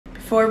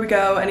Before we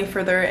go any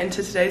further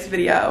into today's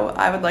video,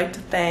 I would like to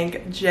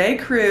thank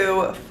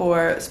J.Crew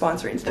for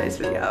sponsoring today's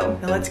video.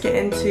 Now let's get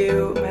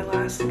into my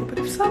last little bit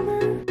of summer.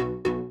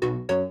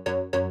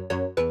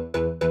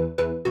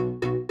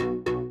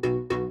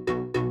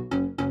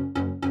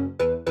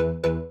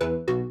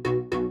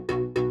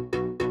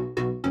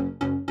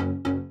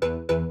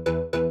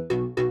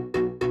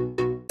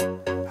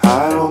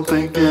 I don't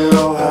think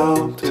it'll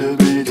help to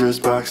be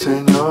just boxed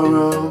in your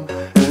room.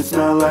 It's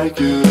not like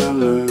you to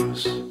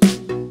lose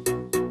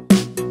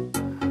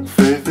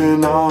faith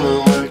in all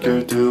the work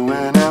you're doing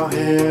out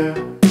here.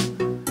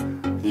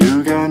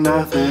 You got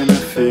nothing to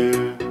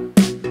fear.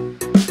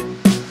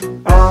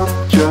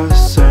 I'm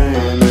just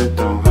saying it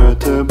don't hurt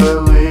to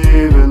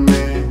believe in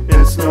me.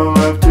 It's no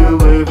life to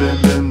live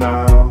in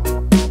denial.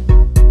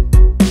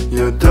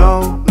 You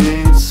don't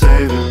need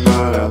saving,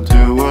 but I'll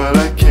do what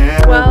I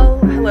can. Well,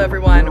 hello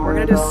everyone. We're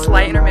gonna do a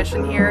slight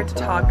intermission here to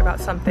talk about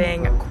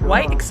something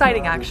quite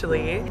exciting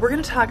actually. We're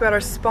gonna talk about our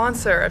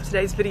sponsor of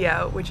today's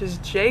video, which is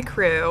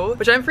J.Crew,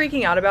 which I'm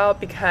freaking out about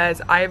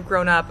because I have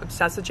grown up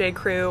obsessed with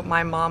J.Crew.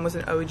 My mom was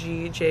an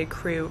OG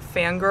J.Crew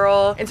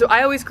fangirl, and so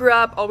I always grew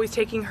up always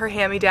taking her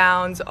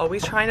hand-me-downs,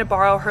 always trying to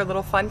borrow her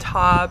little fun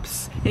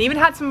tops, and even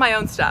had some of my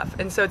own stuff.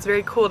 And so it's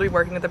very cool to be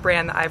working with a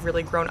brand that I've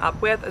really grown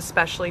up with,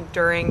 especially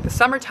during the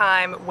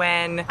summertime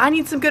when I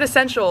need some good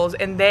essentials,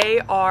 and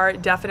they are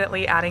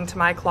definitely adding to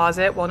my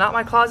closet. Well, not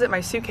my closet,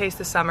 my suitcase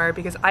this summer,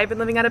 because I've been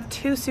living out of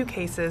 2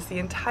 suitcases the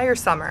entire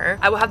summer.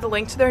 I will have the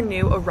link to their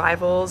new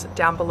arrivals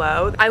down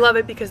below. I love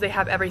it because they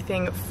have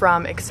everything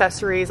from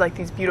accessories like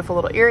these beautiful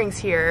little earrings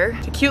here,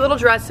 to cute little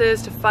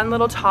dresses, to fun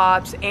little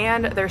tops,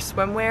 and their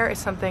swimwear is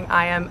something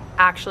I am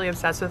actually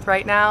obsessed with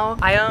right now.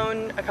 I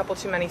own a couple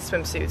too many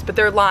swimsuits, but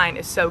their line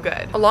is so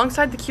good.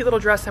 Alongside the cute little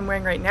dress I'm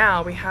wearing right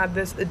now, we have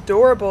this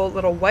adorable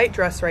little white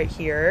dress right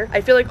here.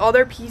 I feel like all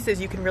their pieces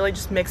you can really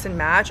just mix and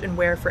match and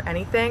wear for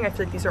anything. I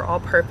feel like these are all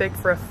perfect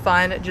for a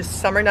fun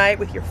just summer night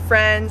with your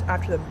friends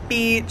after the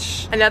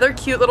beach. Another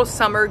cute little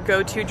summer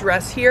go-to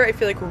dress here. I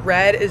feel like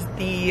red is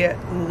the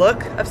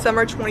look of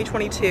summer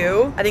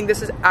 2022. I think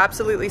this is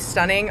absolutely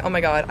stunning. Oh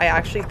my god, I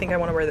actually think I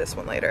want to wear this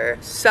one later.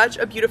 Such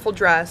a beautiful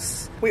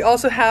dress. We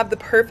also have the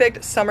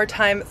perfect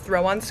summertime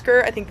throw-on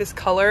skirt. I think this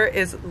color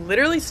is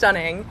literally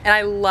stunning, and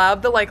I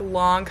love the like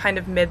long kind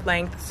of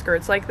mid-length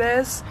skirts like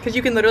this because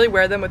you can literally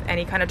wear them with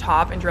any kind of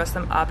top and dress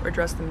them up or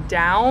dress them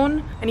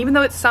down. And even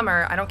though it's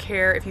summer, I don't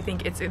care if you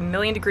think it's a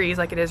million degrees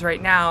like it is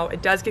right now.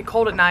 It does get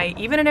cold at night.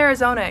 Even in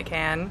Arizona it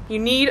can. You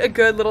need a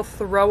good little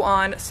throw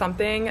on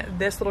something.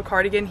 This little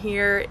cardigan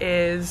here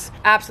is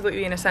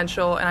absolutely an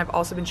essential, and I've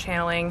also been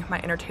channeling my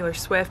inner Taylor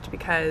Swift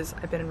because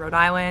I've been in Rhode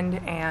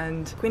Island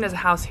and Queen has a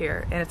house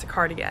here and it's a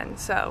cardigan.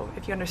 So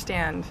if you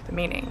understand the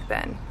meaning,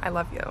 then I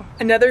love you.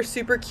 Another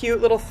super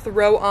cute little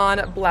throw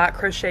on black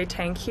crochet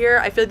tank here.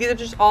 I feel like these have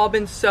just all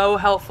been so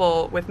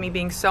helpful with me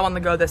being so on the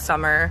go this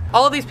summer.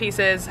 All of these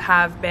pieces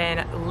have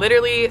been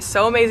literally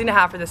so amazing to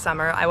have for this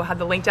summer. I will have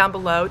the link down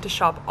below to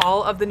shop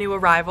all of the new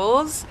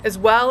arrivals, as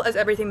well as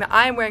everything that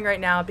I'm wearing right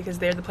now because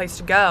they're the place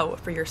to go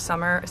for your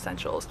summer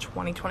essentials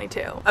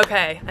 2022.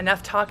 Okay,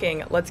 enough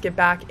talking. Let's get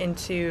back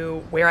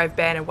into where I've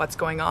been and what's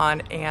going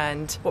on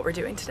and what we're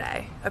doing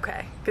today.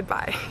 Okay,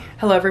 goodbye.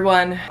 Hello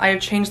everyone. I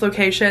have changed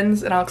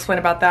locations and I'll explain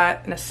about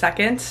that in a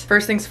second.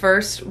 First things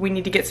first, we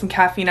need to get some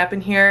caffeine up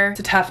in here. It's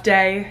a tough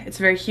day. It's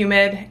very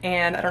humid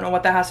and I don't know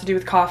what that has to do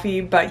with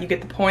coffee, but you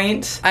get the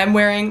point. I'm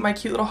wearing my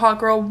cute little hot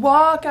girl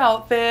walk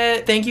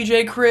outfit. Thank you,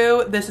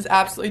 J.Crew. This is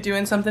absolutely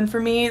doing something for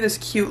me. This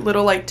cute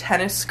little like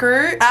tennis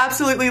skirt.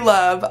 Absolutely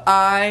love.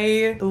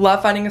 I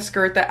love finding a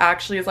skirt that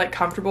actually is like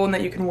comfortable and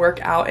that you can work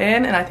out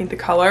in, and I think the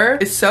color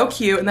is so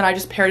cute. And then I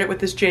just paired it with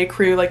this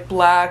J.Crew like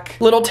black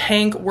little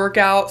tank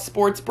workout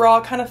sports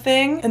bra kind of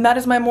thing. And that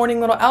is my morning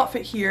little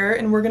outfit here,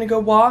 and we're gonna go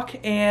walk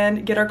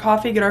and get our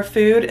coffee, get our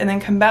food, and then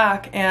come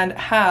back and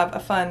have a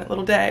fun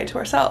little day to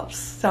ourselves.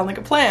 Sound like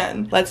a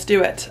plan? Let's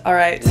do it. All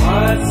right.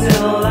 What's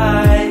it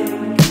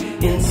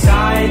like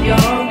inside your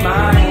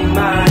mind,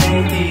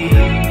 my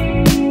dear?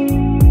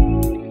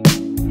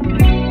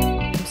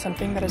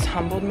 Something that has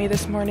humbled me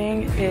this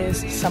morning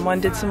is someone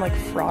did some like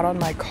fraud on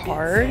my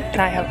card, and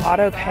I have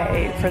auto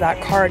pay for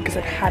that card because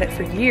I've had it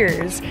for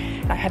years.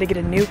 I had to get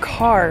a new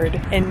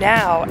card, and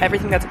now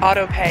everything that's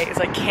auto pay is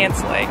like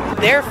canceling.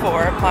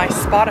 Therefore, my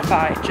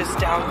Spotify just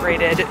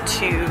downgraded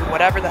to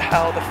whatever the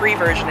hell the free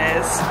version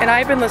is, and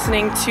I've been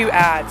listening to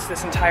ads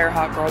this entire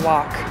hot girl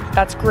walk.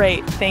 That's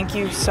great. Thank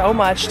you so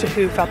much to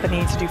who felt the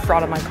need to do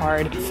fraud on my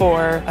card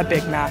for a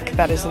Big Mac.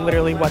 That is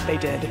literally what they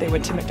did. They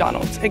went to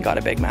McDonald's and got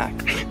a Big Mac.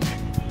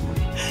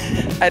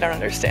 I don't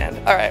understand.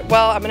 All right,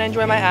 well, I'm gonna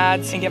enjoy my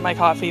ads and get my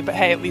coffee, but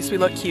hey, at least we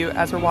look cute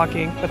as we're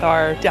walking with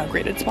our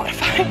downgraded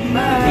Spotify.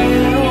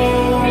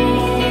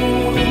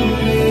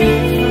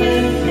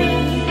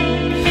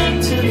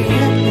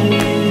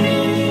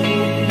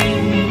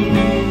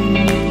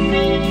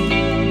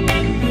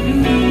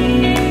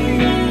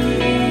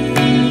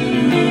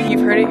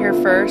 You've heard it here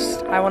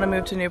first. I want to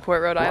move to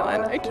Newport, Rhode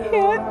Island. I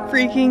can't.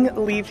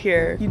 freaking leave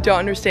here. You don't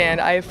understand.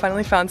 I have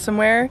finally found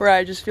somewhere where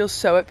I just feel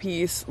so at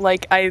peace.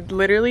 Like, I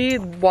literally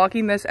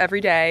walking this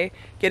every day,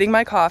 getting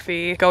my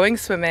coffee, going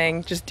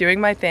swimming, just doing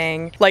my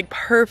thing. Like,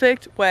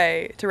 perfect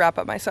way to wrap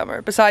up my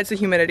summer. Besides the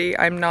humidity,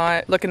 I'm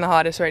not looking the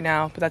hottest right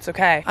now, but that's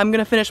okay. I'm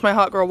gonna finish my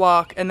hot girl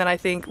walk, and then I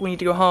think we need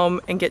to go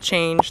home and get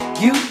changed.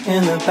 You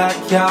in the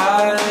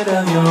backyard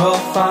of your old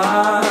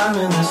farm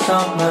in the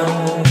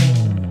summer.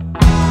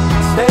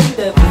 Stayed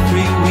there for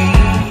 3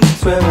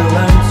 weeks where we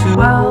learned to.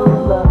 Well,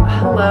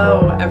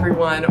 hello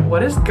everyone.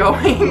 What is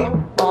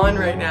going on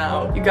right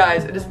now? You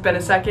guys, it has been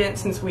a second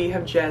since we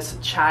have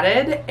just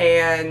chatted,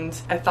 and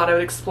I thought I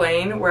would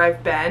explain where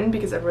I've been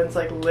because everyone's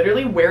like,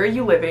 literally, where are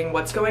you living?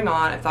 What's going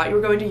on? I thought you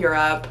were going to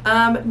Europe.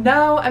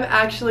 No,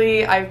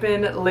 I've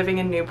been living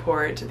in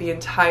Newport the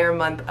entire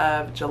month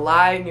of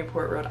July,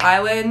 Newport, Rhode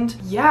Island.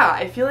 Yeah,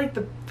 I feel like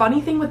the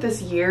funny thing with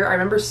this year, I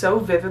remember so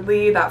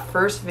vividly that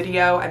first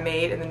video I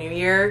made in the new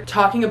year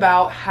talking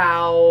about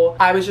how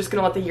I was just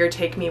gonna let the year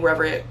take me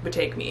wherever it would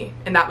take me.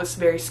 And that was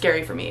very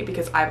scary for me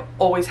because I've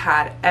always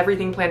had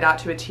everything planned out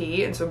to a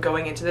T, and so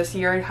going into this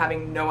year and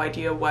having no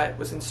idea what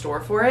was in store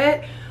for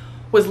it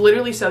was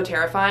literally so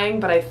terrifying.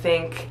 But I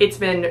think it's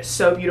been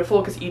so beautiful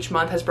because each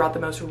month has brought the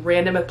most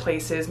random of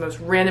places, most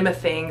random of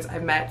things.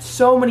 I've met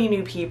so many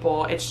new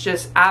people. It's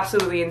just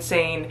absolutely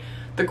insane,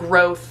 the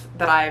growth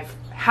that I've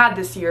had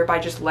this year by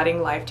just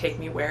letting life take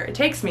me where it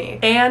takes me.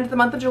 And the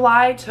month of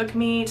July took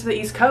me to the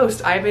East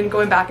Coast. I've been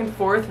going back and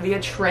forth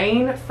via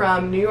train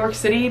from New York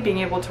City, being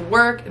able to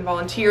work and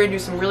volunteer and do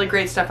some really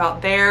great stuff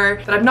out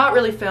there that I've not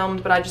really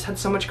filmed, but I just had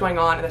so much going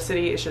on, and the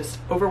city is just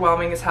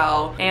overwhelming as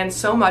hell. And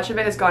so much of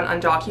it has gone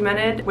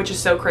undocumented, which is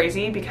so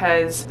crazy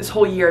because this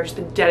whole year I've just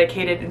been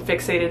dedicated and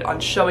fixated on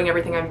showing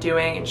everything I'm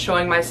doing and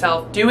showing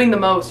myself doing the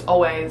most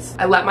always.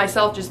 I let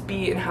myself just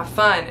be and have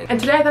fun. And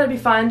today I thought it'd be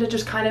fun to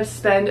just kind of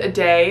spend a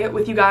day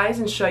with you guys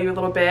and show you a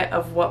little bit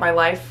of what my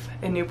life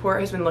in Newport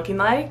has been looking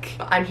like.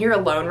 I'm here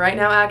alone right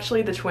now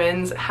actually. The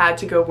twins had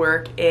to go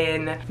work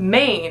in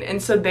Maine,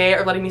 and so they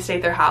are letting me stay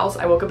at their house.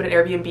 I woke up at an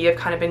Airbnb. I've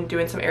kind of been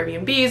doing some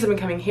Airbnbs. I've been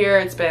coming here.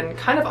 It's been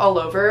kind of all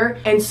over,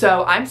 and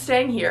so I'm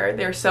staying here.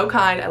 They're so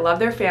kind. I love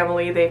their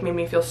family. They've made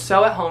me feel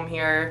so at home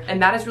here, and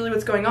that is really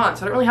what's going on.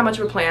 So I don't really have much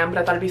of a plan, but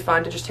I thought it'd be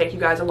fun to just take you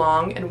guys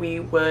along and we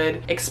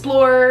would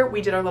explore.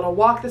 We did our little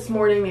walk this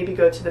morning, maybe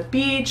go to the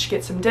beach,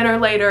 get some dinner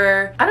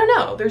later. I don't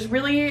know. There's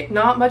really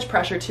not much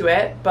pressure to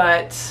it,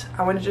 but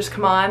I want to just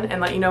come on and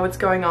let you know what's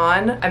going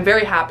on. I'm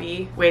very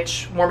happy,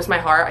 which warms my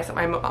heart. I sent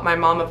my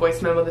mom a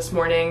voice memo this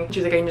morning.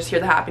 She's like, I can just hear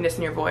the happiness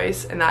in your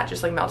voice, and that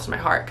just like melts my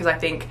heart because I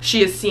think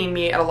she has seen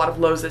me at a lot of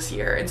lows this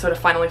year, and so to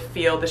finally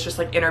feel this just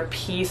like inner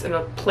peace in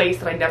a place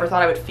that I never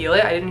thought I would feel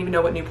it. I didn't even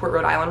know what Newport,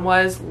 Rhode Island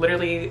was.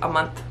 Literally a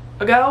month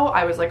ago,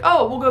 I was like,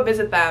 oh, we'll go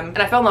visit them, and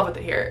I fell in love with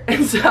it here.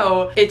 And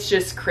so it's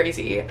just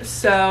crazy.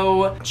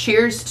 So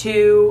cheers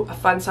to a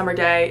fun summer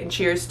day, and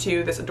cheers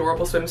to this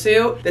adorable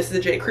swimsuit. This is a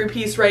J.Crew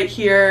piece right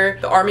here,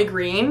 the army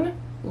green.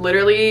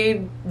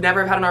 Literally never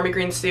have had an army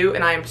green suit,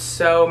 and I am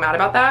so mad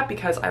about that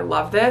because I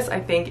love this.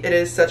 I think it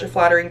is such a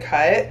flattering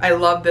cut. I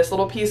love this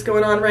little piece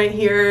going on right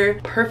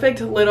here.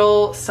 Perfect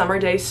little summer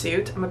day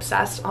suit. I'm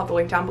obsessed. I'll have the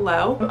link down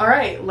below. All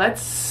right,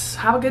 let's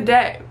have a good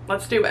day.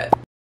 Let's do it.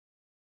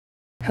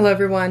 Hello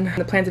everyone.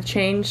 The plans have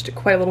changed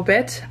quite a little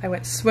bit. I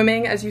went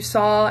swimming as you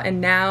saw,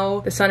 and now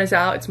the sun is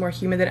out. It's more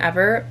humid than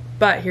ever.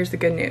 But here's the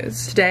good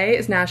news. Today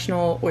is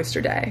National Oyster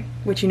Day,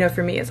 which you know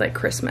for me is like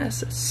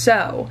Christmas.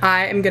 So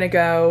I am gonna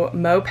go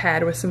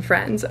moped with some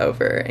friends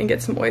over and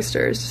get some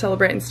oysters to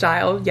celebrate in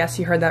style. Yes,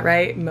 you heard that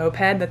right,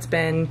 moped. That's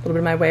been a little bit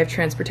of my way of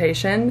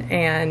transportation,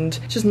 and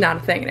it's just not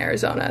a thing in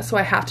Arizona. So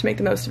I have to make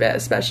the most of it,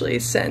 especially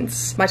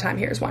since my time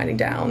here is winding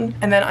down.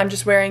 And then I'm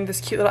just wearing this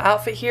cute little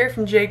outfit here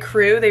from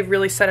J.Crew. They've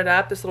really set it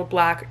up, this little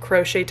black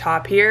crochet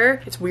top here.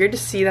 It's weird to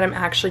see that I'm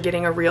actually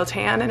getting a real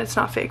tan and it's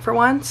not fake for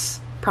once.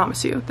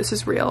 Promise you, this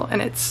is real,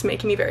 and it's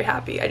making me very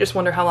happy. I just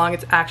wonder how long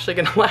it's actually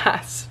gonna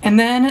last. And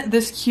then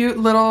this cute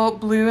little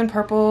blue and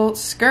purple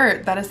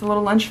skirt. That is the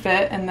little lunch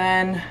fit, and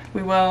then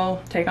we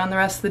will take on the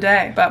rest of the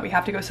day. But we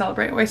have to go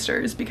celebrate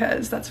oysters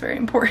because that's very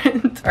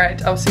important. All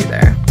right, I'll see you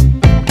there.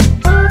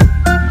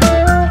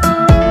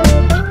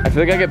 I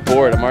feel like I get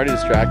bored. I'm already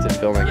distracted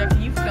filming. Yeah,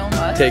 can you film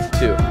us? Take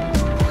 2.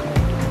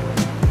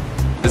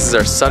 This is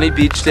our sunny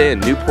beach day in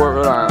Newport,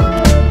 Rhode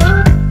Island.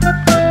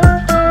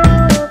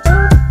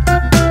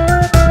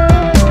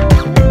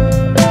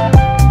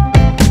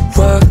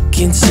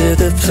 Into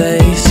the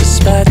place, I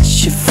spot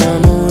you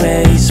from a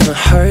ways. My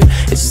heart,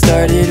 it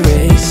started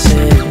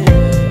racing.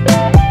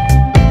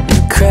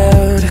 The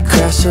crowd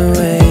across the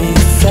way,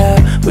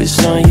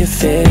 flowers on your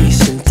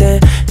face, and then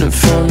I'm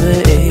from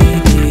the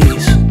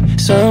 80s.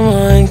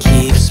 Someone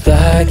keeps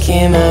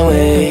blocking my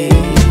way.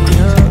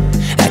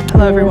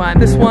 Hello everyone.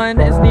 This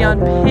one is neon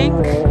neon pink.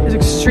 It's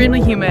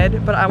extremely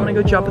humid, but I want to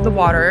go jump in the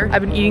water.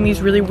 I've been eating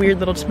these really weird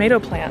little tomato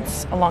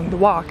plants along the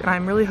walk, and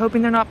I'm really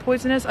hoping they're not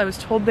poisonous. I was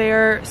told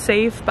they're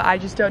safe, but I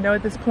just don't know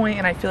at this point,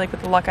 and I feel like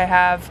with the luck I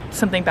have,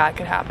 something bad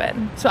could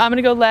happen. So I'm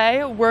gonna go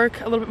lay,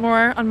 work a little bit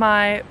more on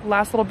my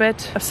last little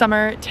bit of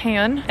summer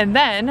tan, and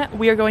then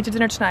we are going to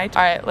dinner tonight.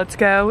 All right, let's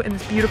go in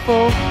this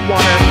beautiful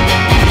water.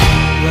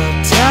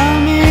 Well,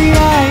 tell me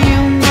why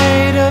you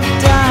made of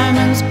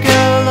diamonds,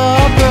 girl,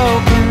 all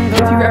broken.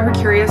 If you're ever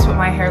curious what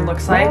my hair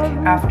looks like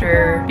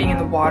after being in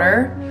the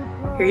water,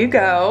 here you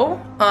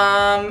go.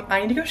 I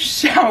need to go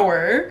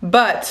shower,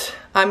 but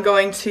I'm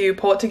going to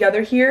pull it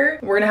together here.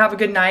 We're gonna have a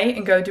good night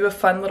and go do a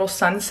fun little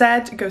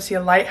sunset, go see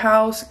a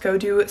lighthouse, go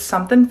do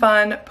something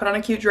fun, put on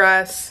a cute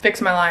dress, fix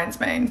my lion's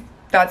mane.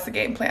 That's the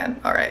game plan.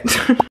 All right.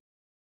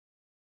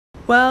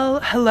 Well,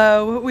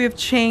 hello. We have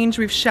changed,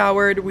 we've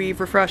showered, we've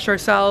refreshed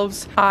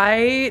ourselves.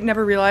 I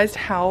never realized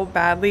how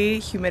badly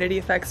humidity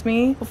affects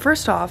me. Well,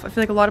 first off, I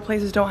feel like a lot of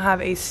places don't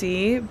have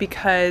AC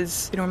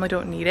because they normally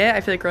don't need it.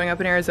 I feel like growing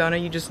up in Arizona,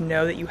 you just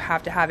know that you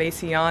have to have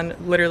AC on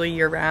literally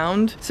year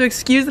round. So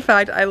excuse the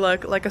fact I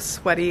look like a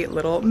sweaty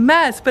little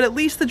mess, but at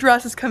least the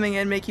dress is coming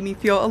in, making me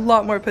feel a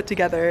lot more put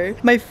together.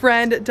 My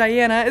friend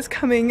Diana is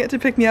coming to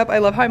pick me up. I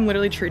love how I'm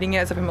literally treating it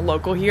as if I'm a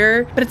local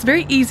here, but it's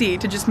very easy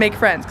to just make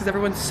friends because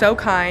everyone's so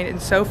kind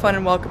and so fun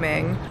and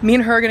welcoming. Me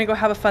and her are gonna go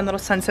have a fun little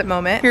sunset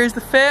moment. Here's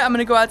the fit. I'm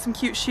gonna go add some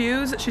cute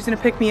shoes. She's gonna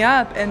pick me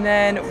up, and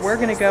then we're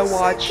gonna go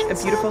watch a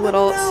beautiful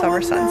little summer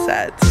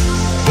sunset.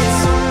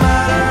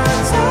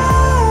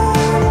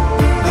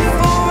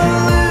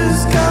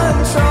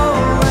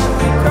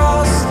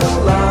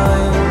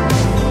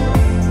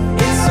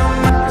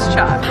 Let's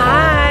chat.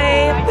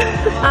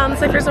 Hi.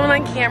 It's my first one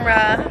on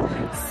camera.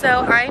 So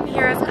I'm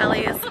here as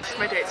Ellie's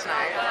My date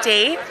tonight.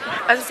 date.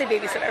 I was gonna say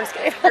babysitter, I was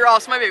kidding. You're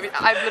also my baby.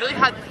 I've literally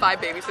had 5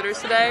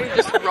 babysitters today,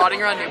 just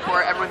rotting around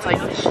Newport. Everyone's like,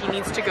 she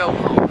needs to go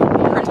home.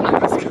 Her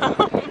time has come.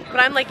 But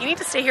I'm like, you need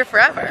to stay here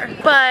forever.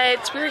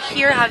 But we're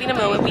here having a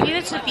moment. We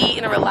needed to be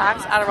in a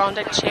relaxed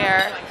Adirondack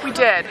chair. We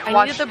did. I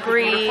Watched needed the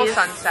breeze. beautiful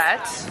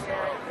sunset.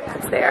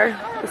 It's there,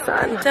 the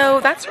sun. So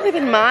that's really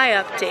been my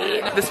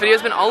update. This video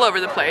has been all over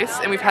the place,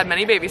 and we've had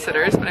many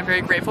babysitters, but I'm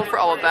very grateful for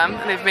all of them.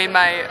 They've made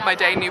my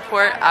day in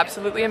Newport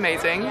absolutely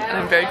amazing, and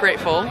I'm very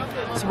grateful.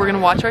 So we're gonna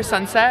watch our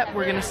sunset,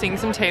 we're gonna sing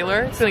some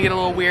Taylor, it's gonna get a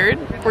little weird,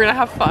 we're gonna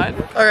have fun.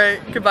 All right,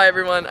 goodbye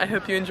everyone. I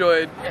hope you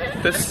enjoyed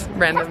this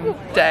random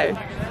day.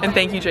 And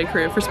thank you,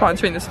 J.Crew, for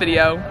sponsoring this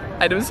video.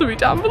 Items will be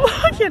down below.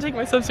 I can't take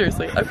myself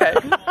seriously. Okay,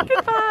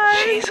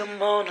 goodbye. She's a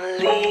Mona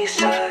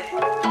Lisa.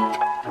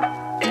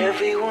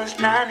 Everyone's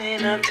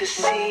lining up to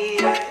see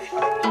her.